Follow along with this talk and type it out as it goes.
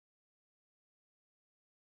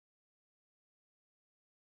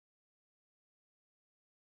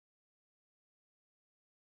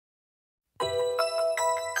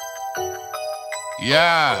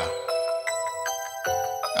Yeah.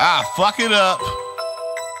 I fuck it up.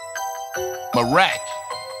 Mirac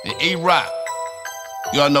and E-Rock.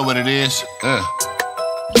 Y'all know what it is.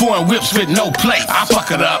 Pouring whips with no plate. I fuck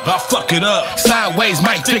it up. I fuck it up. Sideways,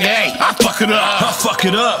 Mike figure eight. I fuck it up. I fuck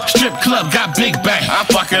it up. Strip club got big bang. I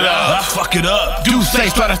fuck it up. I fuck it up. Do say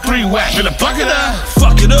start a three-way. Finna fuck it up.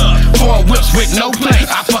 Fuck it up. Pouring whips with no plate.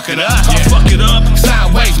 I fuck it up. I fuck it up.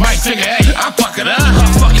 Sideways, Mike figure eight. I fuck it up. I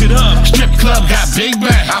fuck it up. Strip club got big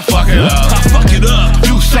bang. I fuck it up. I fuck it up.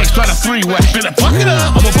 Do say start a three-way. Finna fuck it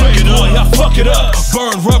up. I'm a fucking boy, I fuck it up.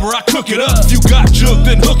 Burn rubber, I cook it up. If you got jug,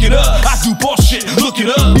 then hook it up. I do boss shit, look it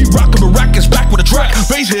up. Me rockin' Mirakulus back with a track.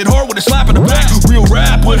 Bass hit hard with a slap in the back. Real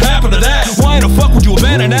rap, what happened to that? Why in the fuck would you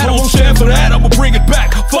abandon that? I won't stand for that, I'ma bring it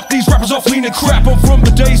back. Fuck these rappers off lean and crap. I'm from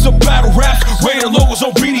the days of battle raps. Raider logos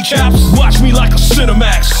on beanie chaps. Watch me like a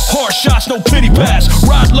Cinemax. Hard shots, no pity pass.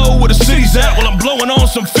 Ride low where the city's at while I'm blowing on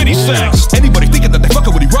some 50 sacks. Anybody thinking that they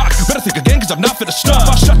fucking with E-Rock, better think again cause I'm not finna stop.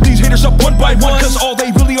 I shut these haters up one by one cause all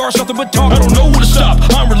they really are is nothing but talk. I don't know where to stop,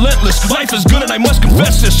 I'm relentless. Life is good and I must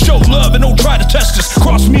confess this. Show love and don't try to test this.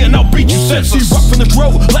 Cross me and I'll beat you senseless. Rock from the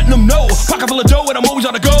road, letting them know. Pocket full of dough and I'm always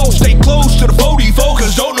on the go. Stay close to the 40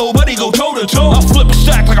 cause don't nobody go toe to toe. I'll flip a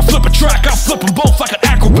stack like I flip a track. I'll flip them both like an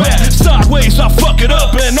acrobat. Sideways, I'll fuck it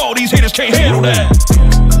up and all these haters can't handle that.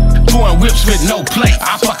 Pouring whips with no plate.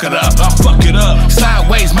 I fuck it up. I fuck it up.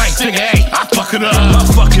 Sideways, Mike figure eight. I fuck it up. I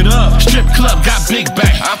fuck it up. Strip club got big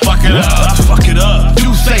bang. I fuck it up. I fuck it up.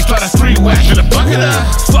 Do say start a three-way. Finna fuck it up.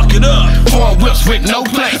 Fuck it up. Pouring whips with no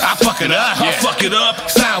plate. I fuck it up. I fuck it up.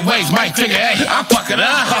 Sideways, Mike figure eight. I fuck it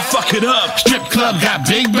up. I fuck it up. Strip club got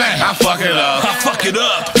big bang. I fuck it up. I fuck it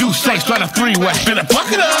up. Do say start a three-way. Finna fuck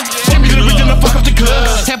it up. Send me to the region to fuck up the club.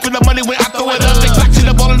 Half of the money when I throw it up. They clock to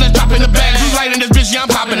the ball and then drop in the bag. Who's lighting this bitch? Yeah, I'm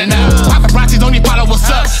popping it now. Paparazzi's only follow what's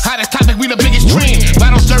up. Hottest topic, we the biggest dream.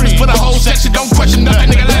 Battle dirty for the whole section. Don't question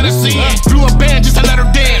nothing, nigga, let us see it. Blew a band just to let her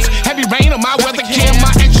dance. Heavy rain on my weather can.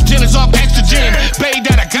 My extra gin is off extra gin. Bay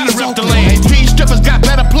that I gotta rip the land. These strippers got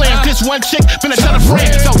better plans. This one chick finna tell a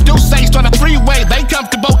friend. So do say start a three-way. They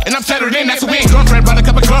comfortable and I'm settled in. That's a win. Girlfriend brought a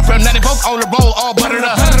couple girlfriend. Now they both on the roll, all buttered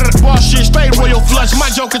up. Boss shit, straight royal flush. My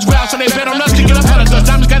joke is wild, so they bet on us. Kicking up hell of us.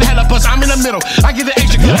 Diamonds got ahead of us. I'm in the middle. I get the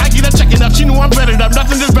extra good. I get her checking up. She knew I'm better up.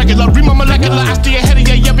 Nothing just regular. Remember molecular. I stay ahead of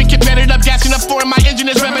ya. Yeah, we competitive up. Gassing up for my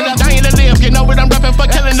engine is revving up. Dying to live. You know what I'm rapping for.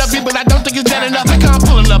 Killing up people. I don't think it's dead enough. I can't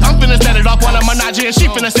pull it up. I'm finna set it off on a menage and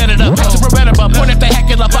she finna set it up. That's a Beretta, but point if they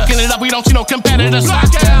hack it up. Fucking it up. We don't see no competitors.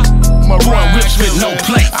 Lock out. Maroon whips with no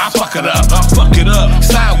plate. I fuck it up. I fuck it up.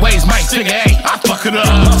 Sideways, Mike figure eight. I fuck it up.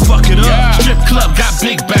 I fuck it up. Strip club got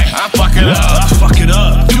big bang. I fuck it up. I fuck it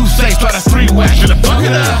up. Do say start a three-way. Finna fuck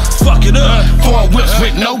it up. Fuck it up. Pouring whips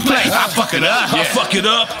with no plate. I fuck it up. I fuck it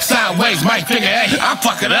up. Sideways, Mike figure eight. I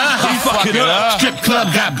fuck it up. I fuck it up. Strip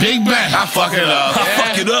club got big bang. I fuck it up. I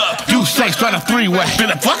fuck it up. Do say start a three-way.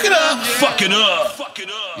 Finna fuck it up. Fuck it up. Fuck it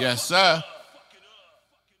up. Yes, sir.